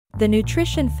The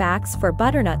nutrition facts for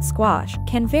butternut squash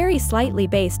can vary slightly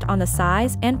based on the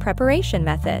size and preparation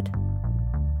method.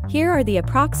 Here are the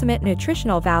approximate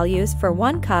nutritional values for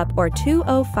 1 cup or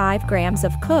 205 grams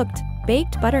of cooked,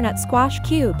 baked butternut squash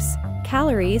cubes.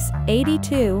 Calories,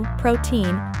 82,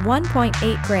 protein,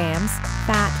 1.8 grams,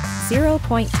 fat,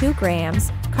 0.2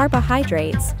 grams,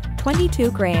 carbohydrates, 22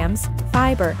 grams,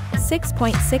 fiber,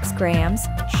 6.6 grams,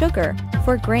 sugar,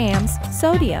 4 grams,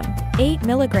 sodium, 8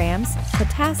 milligrams,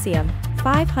 potassium,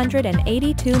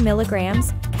 582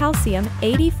 milligrams, calcium,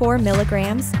 84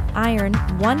 milligrams, iron,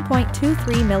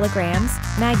 1.23 milligrams,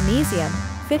 magnesium,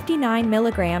 59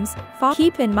 milligrams.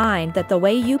 Keep in mind that the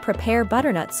way you prepare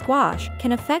butternut squash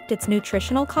can affect its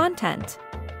nutritional content.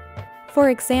 For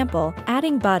example,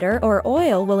 adding butter or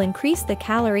oil will increase the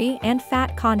calorie and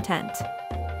fat content.